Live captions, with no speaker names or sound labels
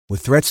With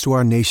threats to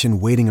our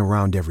nation waiting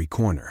around every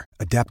corner,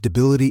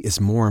 adaptability is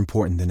more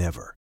important than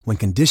ever. When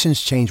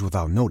conditions change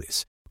without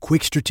notice,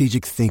 quick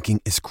strategic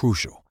thinking is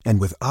crucial.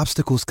 And with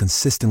obstacles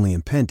consistently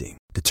impending,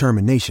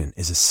 determination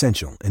is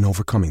essential in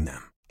overcoming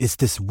them. It's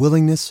this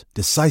willingness,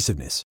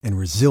 decisiveness, and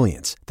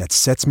resilience that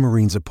sets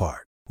Marines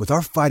apart. With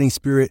our fighting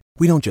spirit,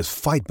 we don't just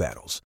fight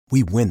battles,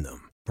 we win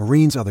them.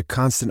 Marines are the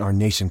constant our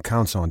nation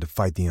counts on to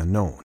fight the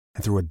unknown.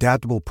 And through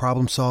adaptable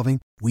problem solving,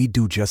 we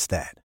do just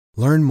that.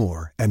 Learn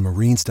more at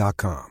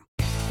marines.com.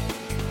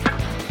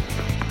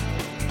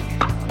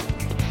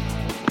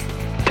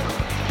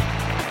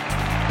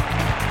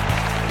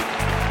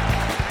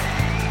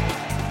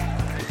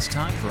 It's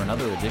time for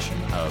another edition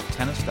of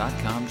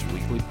Tennis.com's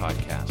weekly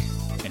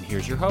podcast. And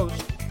here's your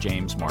host,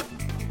 James Martin.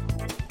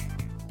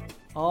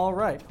 All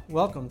right,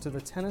 welcome to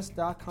the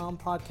Tennis.com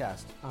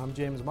podcast. I'm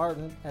James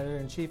Martin,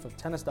 editor-in-chief of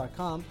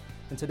Tennis.com,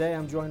 and today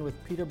I'm joined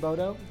with Peter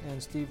Bodo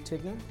and Steve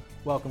Tigner.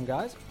 Welcome,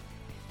 guys.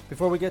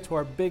 Before we get to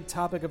our big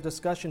topic of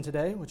discussion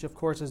today, which of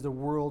course is the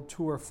World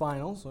Tour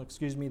Finals,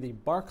 the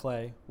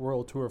Barclay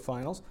World Tour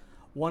Finals,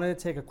 wanted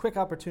to take a quick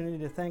opportunity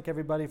to thank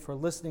everybody for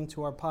listening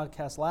to our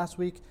podcast last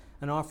week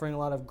and offering a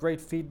lot of great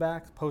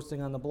feedback,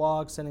 posting on the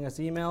blog, sending us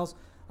emails.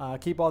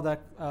 Keep all that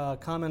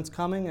comments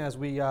coming as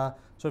we sort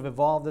of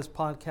evolve this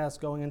podcast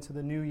going into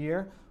the new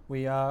year.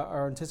 We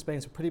are anticipating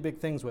some pretty big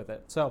things with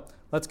it. So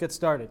let's get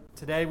started.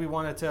 Today we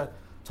wanted to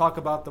talk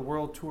about the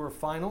World Tour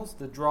Finals.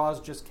 The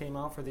draws just came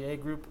out for the A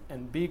group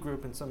and B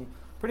group, and some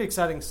pretty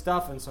exciting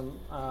stuff and some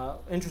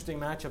interesting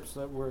matchups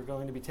that were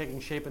going to be taking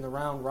shape in the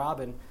round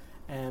robin.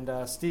 And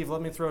Steve,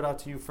 let me throw it out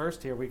to you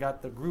first here. We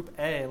got the Group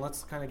A, and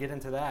let's kind of get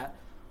into that.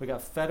 We got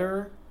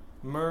Federer,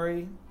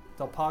 Murray,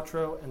 Del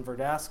Potro, and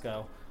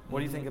Verdasco. What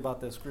do you think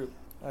about this group?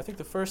 I think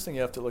the first thing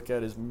you have to look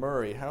at is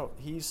Murray. How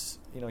he's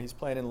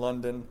playing in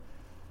London,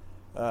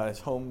 his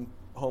home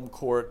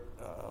court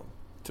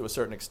to a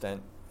certain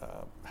extent.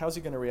 How's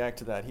he going to react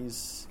to that?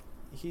 He's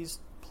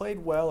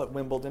played well at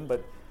Wimbledon,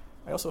 but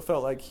I also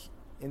felt like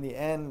in the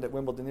end at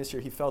Wimbledon this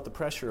year he felt the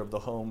pressure of the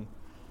home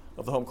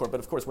court. But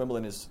of course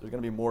Wimbledon there's going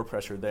to be more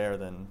pressure there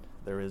than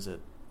there is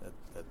at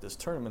this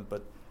tournament.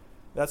 But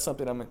that's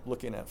something I'm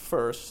looking at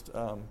first.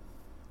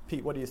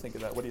 Pete, what do you think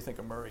of that? What do you think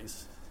of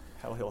Murray's?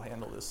 How he'll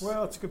handle this?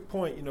 Well, it's a good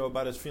point,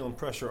 about his feeling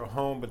pressure at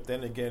home, but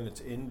then again,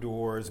 it's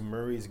indoors.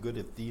 Murray's good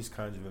at these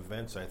kinds of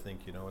events. I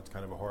think it's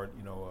kind of a hard,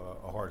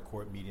 a hard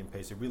court, medium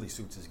pace. It really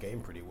suits his game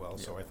pretty well.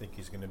 Yeah. So I think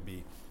he's going to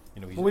be,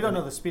 Well, we don't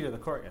know the speed of the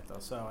court yet, though.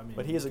 So I mean,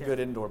 but he is a good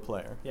indoor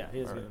player. Yeah, he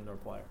is a good indoor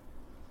player.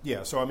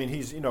 Yeah, so I mean,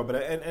 he's but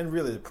and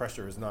really the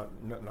pressure is not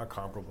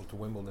comparable to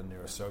Wimbledon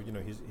there. So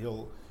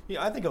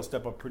I think he'll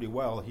step up pretty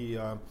well.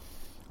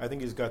 I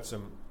think he's got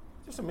some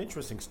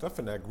interesting stuff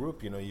in that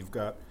group. You've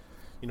got.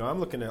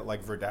 I'm looking at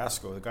like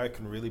Verdasco. The guy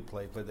can really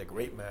play. Played a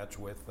great match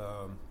with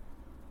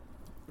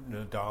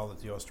Nadal at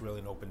the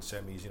Australian Open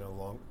semis.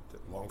 Long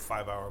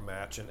 5-hour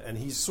match, and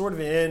he's sort of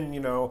in.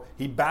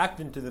 He backed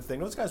into the thing.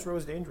 Those guys are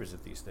always dangerous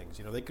at these things.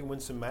 They can win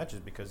some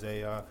matches because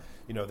they're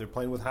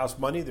playing with house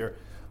money. They're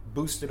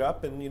boosted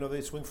up, and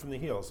they swing from the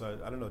heels.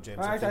 I don't know,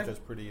 James. I think that's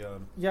pretty.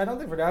 Yeah, I don't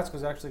think Verdasco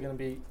is actually going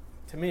to be.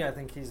 To me, I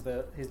think he's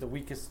the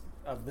weakest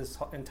of this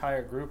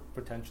entire group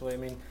potentially. I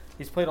mean,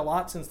 he's played a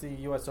lot since the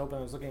U.S. Open.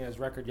 I was looking at his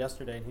record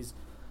yesterday, and he's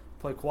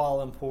played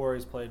Kuala Lumpur.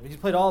 He's played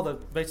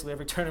basically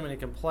every tournament he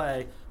can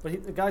play.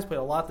 But the guy's played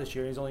a lot this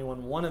year. He's only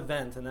won one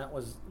event, and that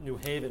was New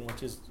Haven,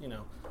 which is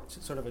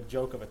sort of a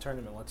joke of a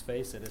tournament. Let's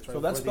face it. It's right. So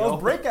that spells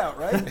breakout,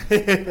 right?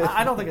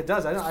 I don't think it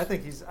does. I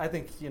think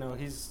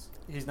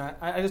he's not.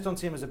 I just don't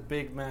see him as a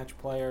big match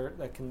player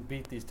that can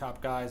beat these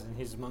top guys, and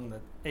he's among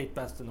the 8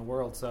 best in the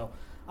world. So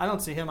I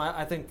don't see him.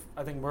 I think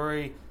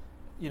Murray,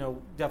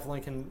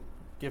 definitely can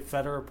give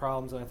Federer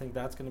problems, and I think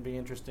that's going to be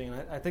interesting.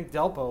 I think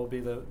Delpo will be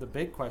the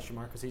big question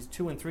mark because he's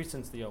 2-3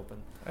 since the Open.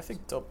 I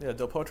think Del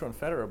Potro and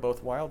Federer are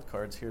both wild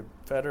cards here.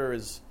 Federer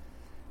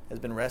has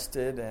been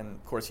rested, and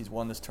of course he's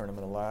won this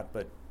tournament a lot.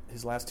 But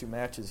his last 2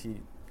 matches, he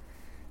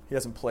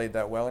hasn't played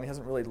that well, and he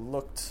hasn't really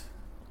looked.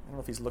 I don't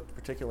know if he's looked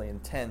particularly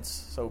intense.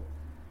 So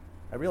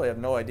I really have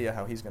no idea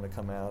how he's going to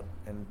come out.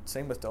 And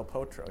same with Del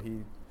Potro.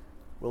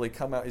 Will he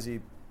come out? Is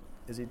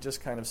he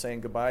just kind of saying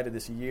goodbye to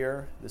this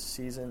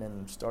season,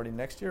 and starting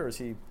next year, or is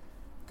he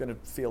going to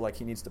feel like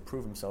he needs to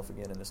prove himself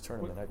again in this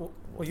tournament?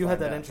 Well, you had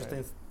that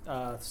interesting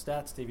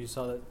stat, Steve. You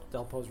saw that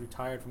Delpo's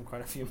retired from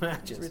quite a few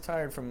matches. He's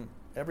retired from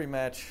every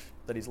match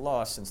that he's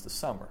lost since the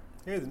summer.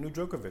 Yeah, the new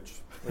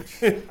Djokovic. Which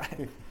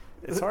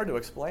it's hard to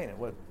explain it,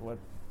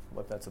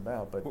 what that's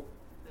about. But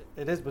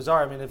it is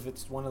bizarre. I mean, if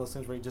it's one of those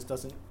things where he just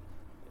doesn't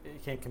he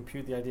can't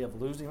compute the idea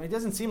of losing. I mean, he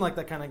doesn't seem like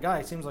that kind of guy.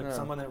 He seems like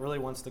someone that really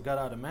wants to gut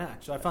out a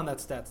match. So I found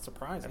that stat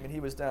surprising. I mean, he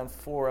was down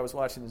 4. I was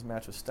watching his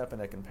match with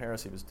Stepanek in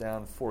Paris. He was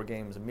down 4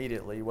 games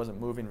immediately. He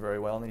wasn't moving very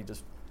well, and then he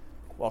just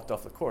walked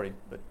off the court.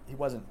 But he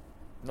wasn't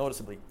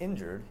noticeably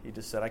injured. He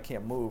just said, "I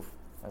can't move.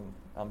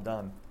 I'm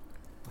done."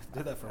 I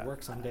do that for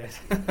work some days.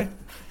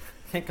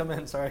 Can't come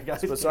in. Sorry,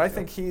 guys. So I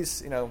think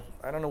he's,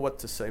 I don't know what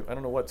to say. I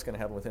don't know what's going to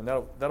happen with him.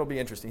 That'll be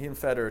interesting. He and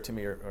Federer, to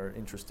me, are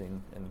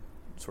interesting and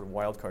sort of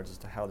wild cards as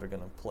to how they're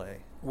going to play.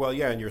 Well,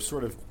 yeah, and you're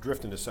sort of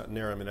drifting to something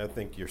there. I mean, I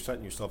think you're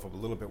setting yourself up a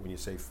little bit when you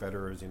say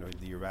Federer is,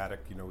 the erratic.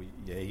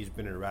 Yeah, he's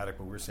been erratic,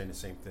 but we were saying the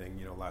same thing,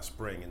 last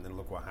spring, and then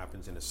look what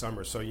happens in the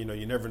summer. So,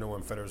 you never know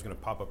when Federer's going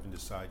to pop up and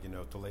decide,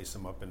 to lace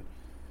him up and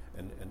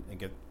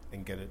get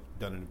it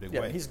done in a big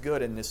way. Yeah, he's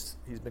good in this.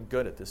 He's been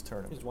good at this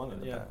tournament. He's won it.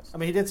 in the past. I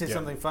mean, he did say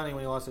something funny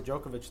when he lost to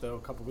Djokovic, though, a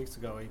couple of weeks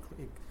ago.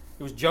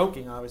 He was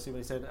joking, obviously, but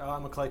he said, "Oh,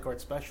 I'm a clay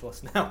court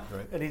specialist now,"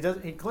 right.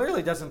 And he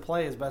clearly doesn't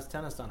play his best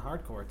tennis on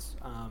hard courts,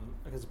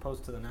 as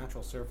opposed to the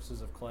natural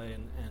surfaces of clay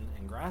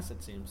and grass.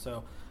 It seems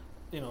so.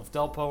 If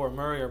Delpo or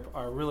Murray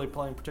are really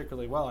playing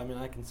particularly well, I mean,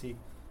 I can see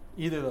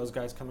either of those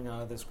guys coming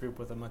out of this group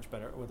with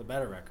a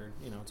better record.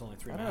 It's only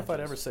 3 matches. I don't know if I'd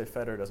ever say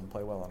Federer doesn't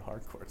play well on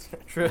hard courts.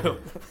 True,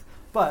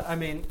 but I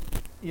mean,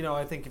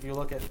 I think if you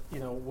look at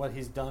what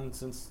he's done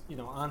since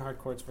on hard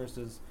courts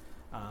versus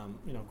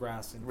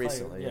grass and clay.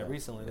 Recently,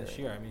 recently this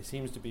year. I mean, he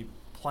seems to be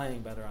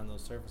playing better on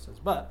those surfaces.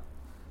 But,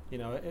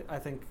 I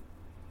think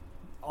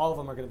all of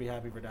them are going to be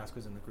happy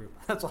Verdasco's in the group.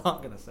 That's all I'm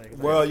going to say.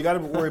 Well, you got to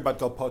worry about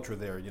Del Potro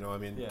there.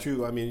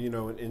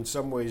 In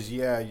some ways,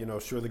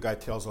 sure the guy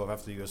tails off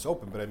after the U.S.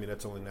 Open, but I mean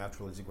that's only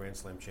natural. He's a Grand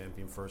Slam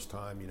champion first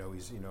time.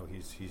 He's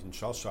in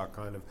shell shock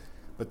kind of.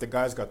 But the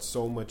guy's got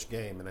so much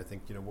game, and I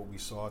think what we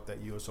saw at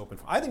that U.S. Open.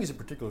 I think he's a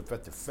particular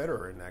threat to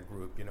Federer in that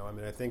group.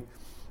 I think.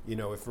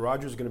 If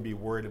Roger's going to be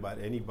worried about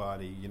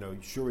anybody,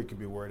 sure he could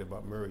be worried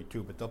about Murray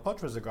too. But Del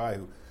Potro's a guy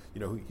who,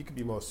 he could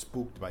be most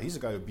spooked by. He's a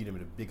guy who beat him in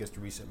the biggest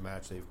recent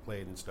match they've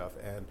played and stuff.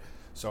 And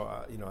so,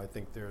 I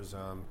think there's.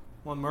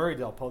 Well, Murray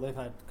Del Potro, they've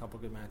had a couple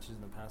good matches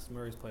in the past.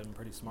 Murray's played him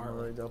pretty smartly.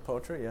 Murray Del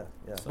Potro,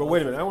 yeah. So but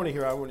wait a minute, I want to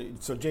hear.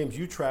 So James,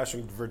 you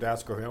trashing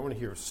Verdasco here. I want to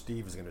hear if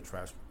Steve is going to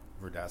trash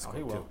Verdasco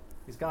he will. too.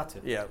 He's got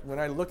to. Yeah. When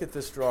I look at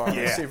this draw,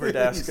 I see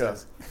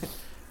Verdasco.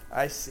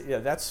 I see. Yeah,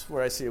 that's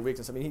where I see a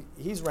weakness. I mean,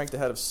 he's ranked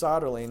ahead of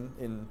Soderling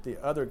in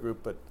the other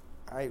group, but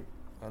I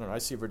don't know. I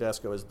see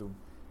Verdasco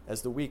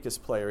as the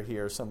weakest player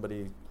here.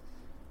 Somebody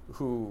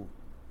who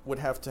would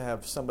have to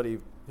have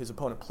his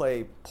opponent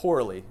play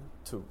poorly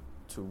to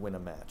win a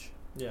match.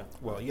 Yeah.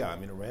 Well, yeah. I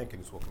mean, the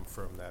rankings will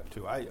confirm that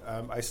too.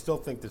 I still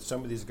think that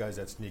some of these guys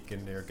that sneak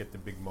in there get the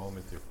big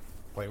moment. They're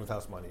playing with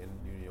house money, and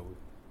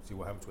see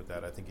what happens with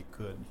that. I think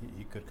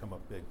he could come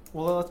up big.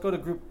 Well, let's go to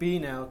Group B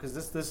now, because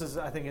this is,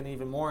 I think, an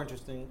even more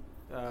interesting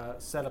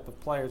setup of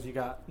players. You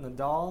got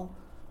Nadal,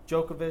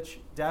 Djokovic,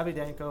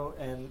 Davydenko,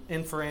 and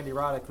in for Andy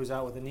Roddick, who's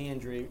out with a knee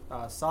injury,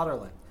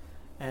 Soderling.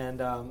 And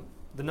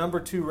the number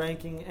 2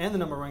 ranking and the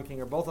number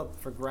ranking are both up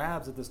for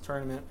grabs at this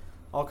tournament.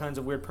 All kinds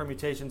of weird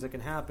permutations that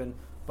can happen.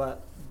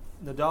 But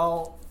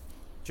Nadal,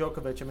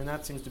 Djokovic, I mean,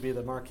 that seems to be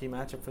the marquee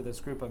matchup for this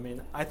group. I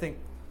mean, I think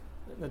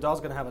Nadal's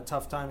going to have a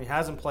tough time. He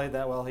hasn't played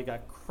that well. He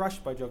got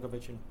crushed by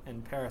Djokovic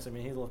in Paris. I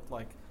mean, he looked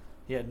like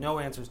he had no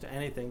answers to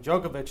anything.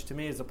 Djokovic, to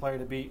me, is the player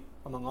to beat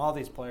among all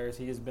these players.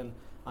 He has been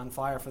on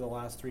fire for the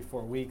last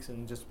 3-4 weeks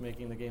and just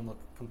making the game look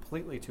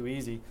completely too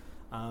easy.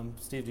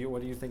 Steve,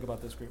 what do you think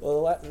about this group?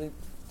 Well,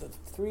 the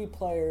 3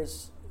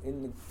 players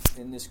in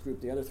this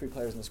group, the other 3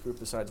 players in this group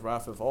besides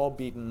Rafa, have all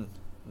beaten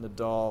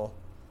Nadal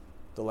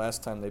the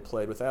last time they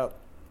played without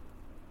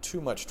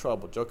too much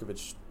trouble.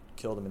 Djokovic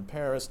killed him in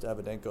Paris.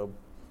 Davydenko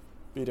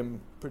beat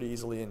him pretty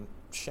easily in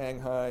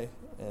Shanghai,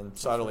 and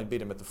Soderling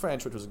beat him at the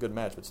French, which was a good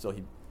match, but still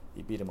he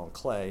beat him on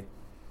clay.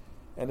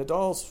 And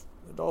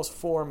Nadal's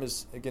form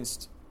is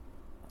against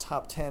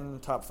top 10,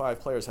 top 5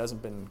 players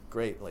hasn't been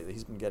great lately.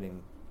 He's been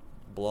getting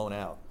blown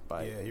out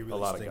by he really a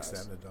lot of stinks,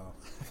 guys. That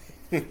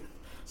Nadal.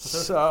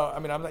 So I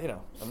mean, I'm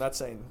not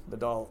saying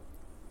Nadal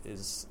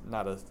is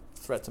not a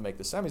threat to make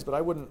the semis, but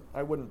I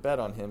wouldn't bet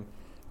on him.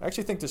 I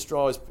actually think this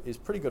draw is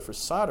pretty good for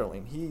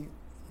Soderling.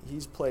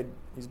 He's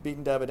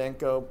beaten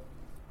Davydenko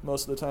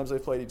most of the times they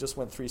played. He just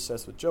went 3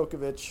 sets with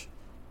Djokovic,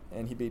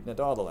 and he beat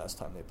Nadal the last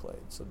time they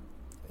played. So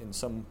in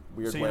some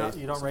weird way,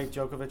 you don't rate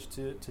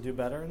Djokovic to do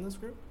better in this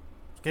group,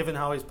 given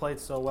how he's played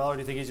so well, or do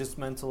you think he's just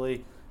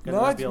mentally?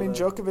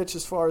 Djokovic,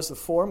 as far as the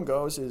form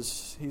goes,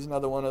 he's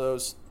another one of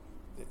those,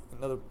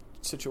 another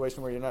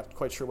situation where you're not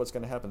quite sure what's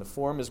going to happen. The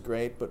form is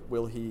great, but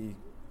will he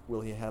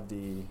have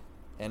the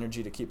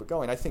energy to keep it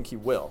going? I think he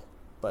will,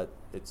 but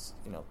it's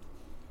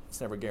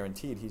never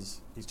guaranteed.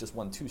 He's just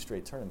won 2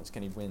 straight tournaments.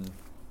 Can he win?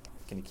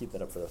 Can he keep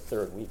that up for the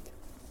 3rd week?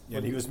 Yeah,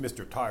 and he was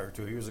Mr. Tired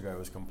too. He was a guy who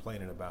was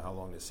complaining about how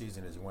long the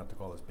season is. He wanted to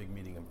call this big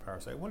meeting in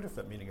Paris. I wonder if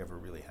that meeting ever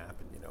really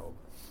happened.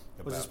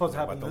 Was it supposed to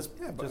happen?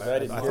 Yeah, but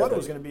I thought it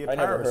was going to be in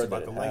Paris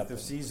about the length of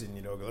season.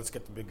 Let's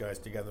get the big guys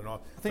together and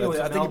all. I think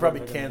he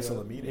probably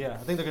canceled the meeting. Yeah, I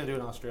think they're going to do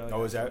it in Australia.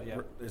 Oh, is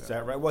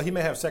that right? Well, he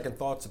may have second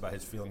thoughts about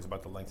his feelings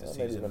about the length of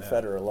season. Maybe when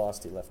Federer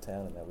lost, he left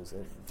town, and that was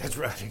it. That's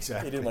right,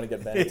 exactly. He didn't want to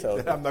get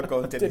Beneteau. I'm not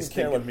going to any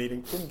stinking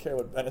meeting. Didn't care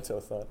what Beneteau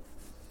thought.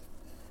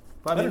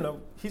 But I don't know.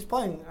 He's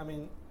playing. I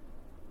mean,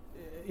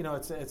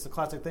 it's a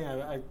classic thing.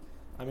 I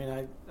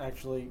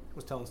actually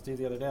was telling Steve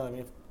the other day. I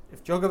mean,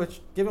 if Djokovic,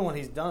 given what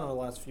he's done over the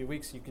last few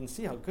weeks, you can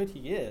see how good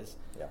he is.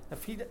 Yeah.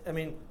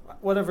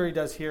 Whatever he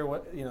does here,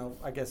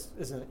 I guess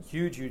isn't a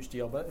huge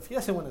deal. But if he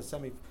doesn't win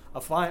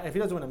if he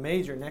doesn't win a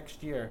major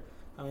next year,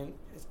 I mean,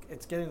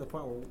 it's getting to the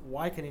point where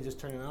why can't he just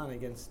turn it on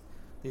against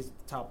these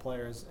top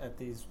players at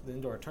the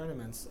indoor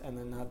tournaments and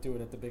then not do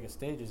it at the biggest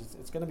stages.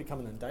 It's going to become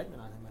an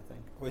indictment on him, I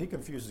think. Well, he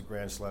confuses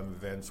Grand Slam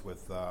events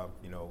with,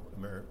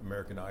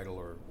 American Idol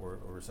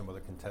or some other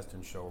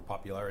contestant show or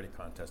popularity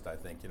contest, I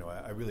think.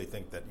 I really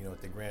think that,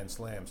 at the Grand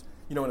Slams,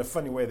 in a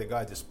funny way, the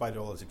guy, despite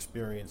all his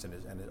experience and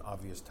his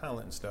obvious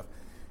talent and stuff,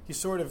 he's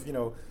sort of,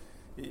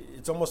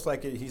 it's almost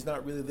like he's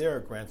not really there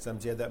at Grand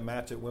Slams. He had that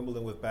match at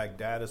Wimbledon with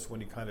Baghdadis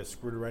when he kind of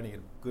screwed around. He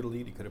had a good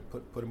lead. He could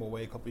have put him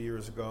away a couple of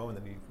years ago, and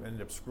then he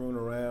ended up screwing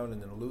around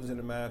and then losing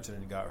the match, and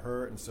then he got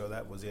hurt, and so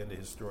that was the end of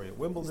his story at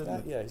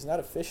Wimbledon. He's not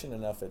efficient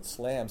enough at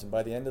slams, and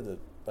by the end of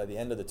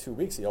the 2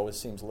 weeks, he always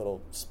seems a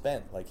little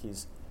spent. Like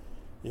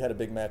he had a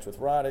big match with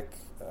Roddick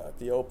at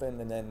the Open,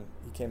 and then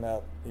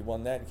he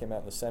won that. He came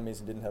out in the semis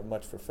and didn't have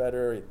much for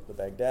Federer. The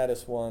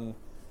Baghdadis won.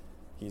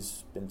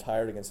 He's been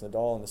tired against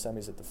Nadal in the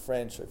semis at the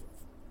French. I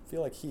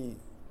feel like he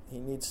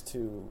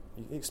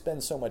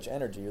expends so much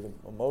energy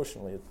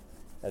emotionally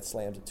at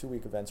slams. The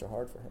 2-week events are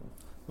hard for him.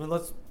 Well,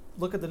 let's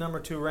look at the number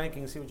 2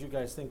 ranking and see what you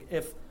guys think.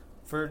 If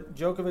for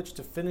Djokovic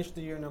to finish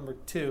the year number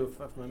 2,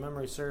 if my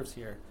memory serves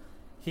here,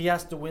 he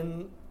has to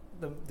win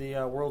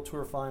the World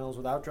Tour Finals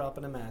without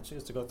dropping a match. He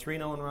has to go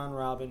 3-0 in round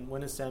robin,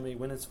 win his semi,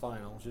 win his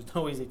final, which is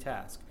no easy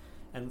task.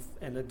 And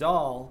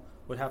Nadal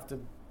would have to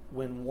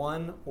win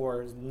one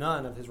or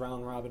none of his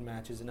round robin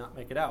matches and not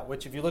make it out.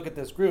 Which, if you look at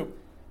this group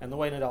and the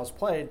way Nadal's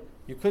played,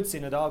 you could see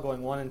Nadal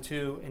going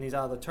 1-2 and he's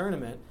out of the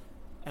tournament.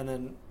 And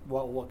then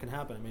what can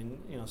happen? I mean,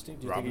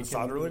 Steve, do you Robin think he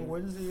can Soderling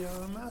wins the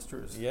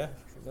Masters? Yeah,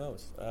 who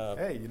knows?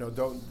 Hey,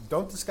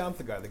 don't discount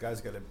the guy. The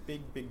guy's got a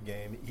big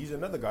game. He's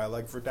another guy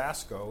like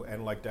Verdasco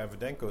and like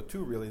Davydenko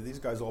too. Really, these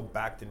guys all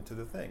backed into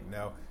the thing.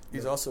 Now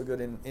he's also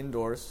good in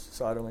indoors.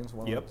 Soderling's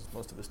won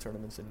most of his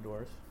tournaments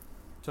indoors.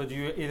 So,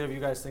 do either of you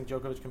guys think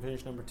Djokovic can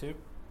finish number 2? Think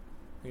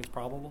it's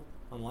probable?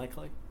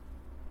 Unlikely?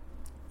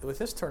 With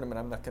this tournament,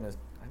 I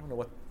don't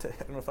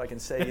know if I can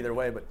say either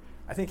way, but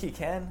I think he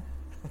can.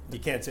 You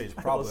can't say it's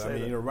probably. I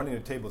mean, running the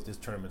table at this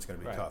tournament's going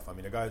to be tough. I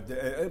mean, a guy,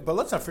 but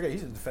let's not forget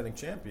he's a defending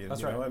champion.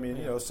 That's right. I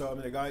mean,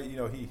 the guy,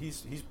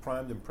 he's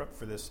primed and prepped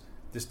for this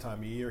time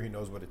of year. He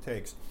knows what it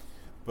takes.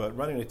 But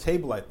running the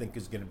table, I think,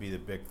 is going to be the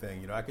big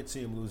thing. I could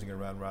see him losing a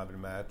round robin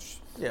match.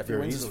 Yeah, if he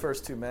wins his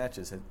first 2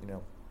 matches,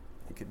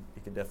 he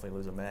could definitely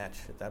lose a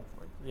match at that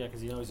point. Yeah,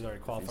 because he knows he's already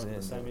qualified for the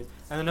semis.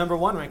 And the number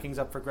 1 ranking's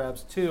up for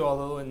grabs too.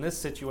 Although in this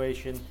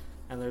situation,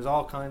 and there's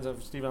all kinds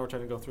of Steve and I were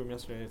trying to go through them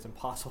yesterday. It's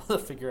impossible to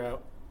figure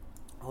out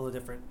all the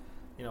different,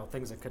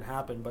 things that could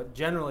happen. But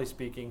generally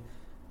speaking,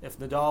 if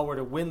Nadal were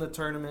to win the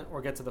tournament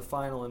or get to the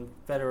final and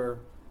Federer,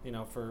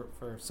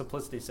 for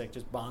simplicity's sake,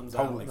 just bombs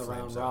out in the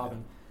round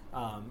robin,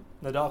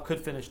 Nadal could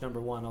finish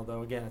number 1.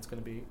 Although again, it's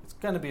going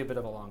to be a bit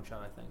of a long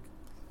shot, I think.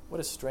 What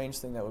a strange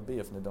thing that would be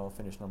if Nadal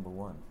finished number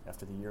 1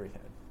 after the year he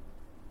had.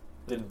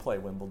 Didn't play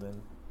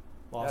Wimbledon.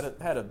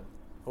 Had a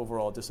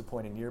overall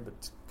disappointing year,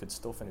 but could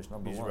still finish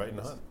number 1. He's right in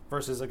the hunt.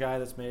 Versus a guy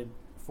that's made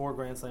 4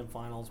 Grand Slam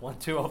finals, won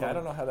 2 of them. I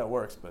don't know how that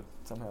works, but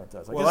somehow it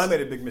does. I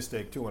made a big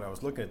mistake too when I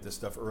was looking at this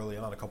stuff early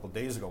on a couple of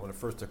days ago when it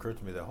first occurred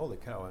to me that holy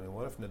cow! I mean,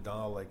 what if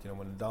Nadal,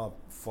 when Nadal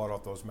fought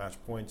off those match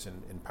points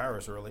in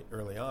Paris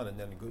early on, and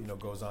then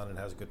goes on and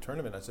has a good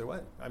tournament? I said,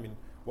 what? I mean,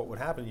 what would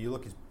happen? You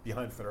look, he's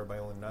behind Federer by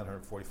only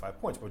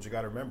 945 points. But what you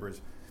got to remember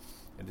is,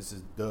 and this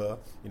is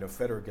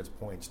Federer gets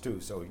points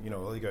too. So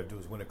all you got to do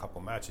is win a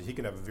couple matches. He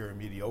can have a very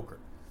mediocre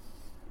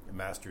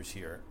Masters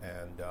here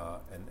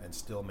and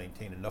still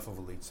maintain enough of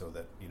a lead so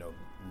that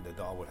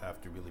Nadal would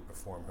have to really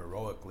perform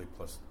heroically.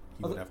 Plus,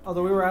 he would have to.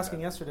 Although we were asking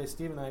yesterday,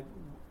 Steve and I,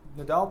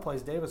 Nadal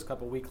plays Davis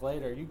Cup a week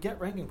later. You get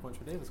ranking points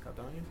for Davis Cup,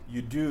 don't you?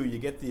 You do. You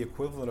get the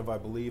equivalent of, I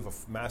believe, of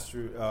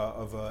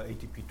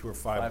ATP Tour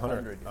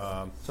 500.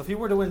 So if he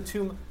were to win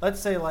 2, let's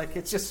say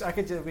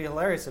it'd be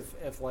hilarious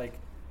if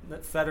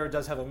Federer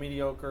does have a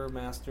mediocre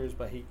Masters,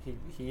 but he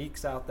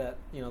ekes out that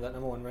that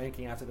number 1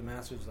 ranking after the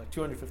Masters, like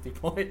 250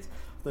 points.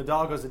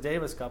 Nadal goes to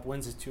Davis Cup,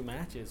 wins his 2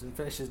 matches, and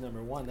finishes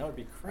number 1. That would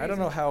be crazy. I don't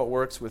know how it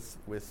works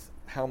with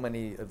how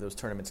many of those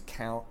tournaments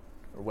count,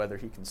 or whether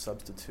he can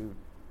substitute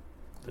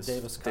the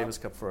Davis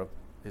Cup for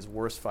his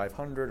worst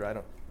 500. I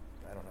don't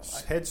know.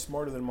 Heads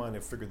smarter than mine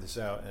have figured this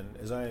out, and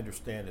as I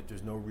understand it,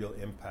 there's no real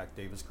impact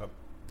Davis Cup.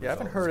 Yeah, I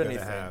haven't heard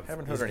anything.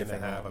 Haven't heard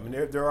anything. I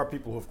mean, there are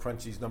people who have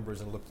crunched these numbers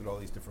and looked at all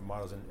these different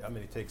models, and I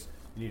mean,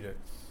 you need a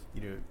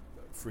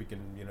freaking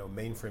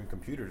mainframe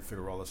computer to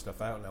figure all this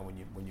stuff out now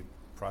when you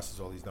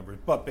process all these numbers.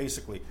 But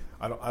basically,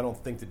 I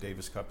don't think the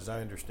Davis Cup, as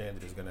I understand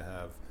it, is going to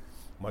have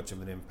much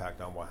of an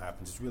impact on what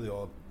happens. It's really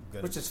all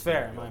going to. Which is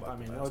fair. I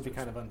mean, that would be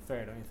kind of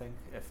unfair, don't you think?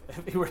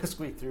 If he were to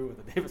squeak through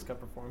with the Davis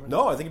Cup performance.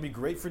 No, I think it'd be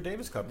great for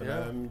Davis Cup.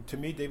 Yeah. And to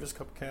me, Davis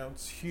Cup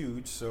counts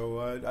huge, so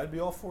I'd be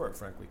all for it,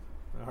 frankly.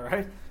 All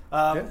right.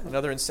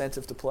 Another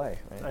incentive to play,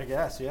 right? I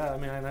guess, yeah.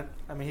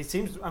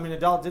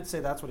 Nadal did say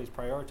that's what he's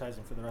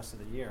prioritizing for the rest of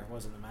the year. It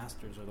wasn't the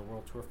Masters or the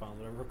World Tour Finals,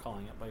 whatever we're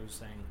calling it, but he was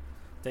saying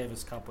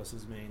Davis Cup was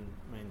his main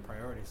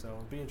priority. So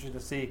it'll be interesting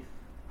to see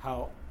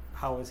how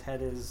his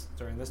head is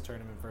during this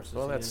tournament versus.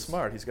 Well, that's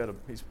smart. He's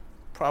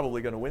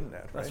probably going to win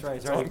that. That's right.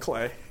 It's on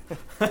clay.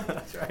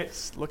 That's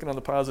right. Looking on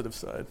the positive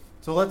side.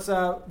 So let's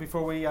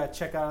before we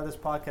check out of this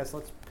podcast,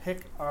 let's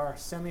pick our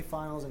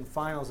semifinals and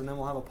finals, and then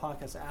we'll have a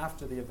podcast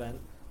after the event,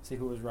 see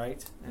who was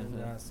right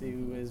and see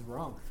who is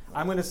wrong.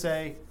 I'm going to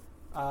say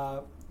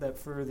that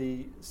for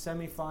the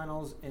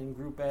semifinals in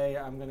Group A,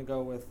 I'm going to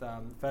go with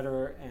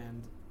Federer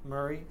and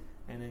Murray,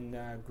 and in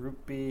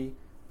Group B,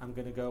 I'm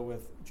going to go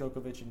with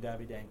Djokovic and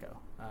Davydenko.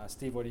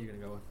 Steve, what are you going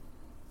to go with?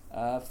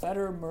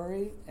 Federer,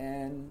 Murray,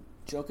 and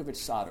Djokovic,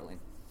 Soderling.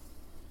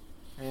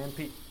 And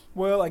Pete.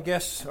 Well, I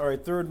guess, all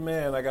right, third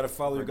man, I got to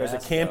follow you guys. I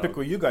can't pick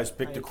where you guys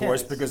picked, of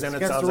course, because then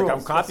it sounds like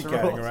I'm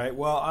copycatting, right?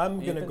 Well, I'm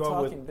going to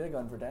go with... You've been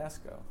talking big on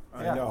Verdasco.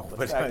 I know,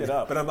 Let's back it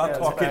up. but I'm not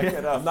talking...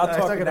 I'm not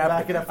talking that.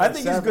 I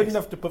think he's good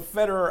enough to put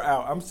Federer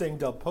out. I'm saying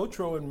Del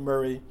Potro and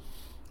Murray,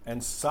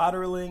 and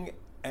Soderling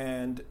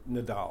and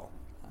Nadal.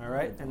 All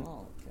right, and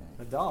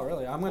Nadal,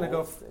 really. I'm going to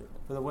go for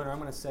the winner. I'm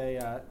going to say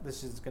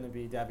this is going to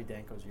be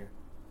Davydenko's year.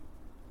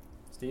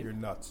 Steve? You're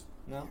nuts.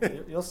 No,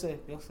 you'll see.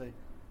 You'll see.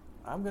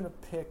 I'm going to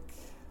pick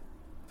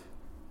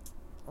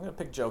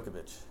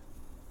Djokovic.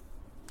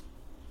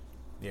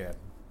 Yeah.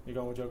 You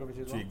going with Djokovic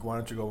as well? Gee, why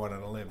don't you go out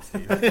on a limb,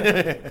 Steve?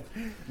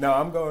 No,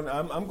 I'm going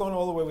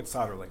all the way with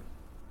Soderling.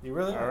 You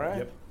really? All right.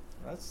 Yep.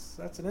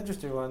 That's an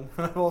interesting one.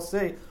 We'll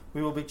see.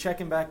 We will be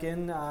checking back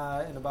in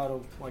about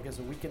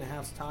a week and a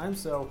half's time.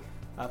 So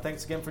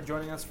thanks again for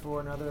joining us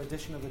for another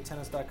edition of the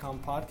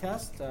Tennis.com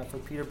podcast. For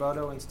Peter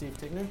Bodo and Steve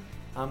Tigner,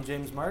 I'm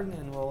James Martin,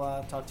 and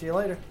we'll talk to you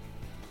later.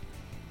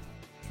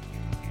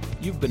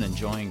 You've been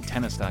enjoying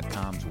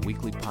Tennis.com's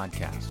weekly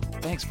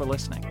podcast. Thanks for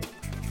listening.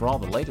 For all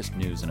the latest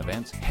news and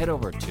events, head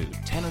over to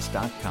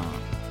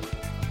Tennis.com.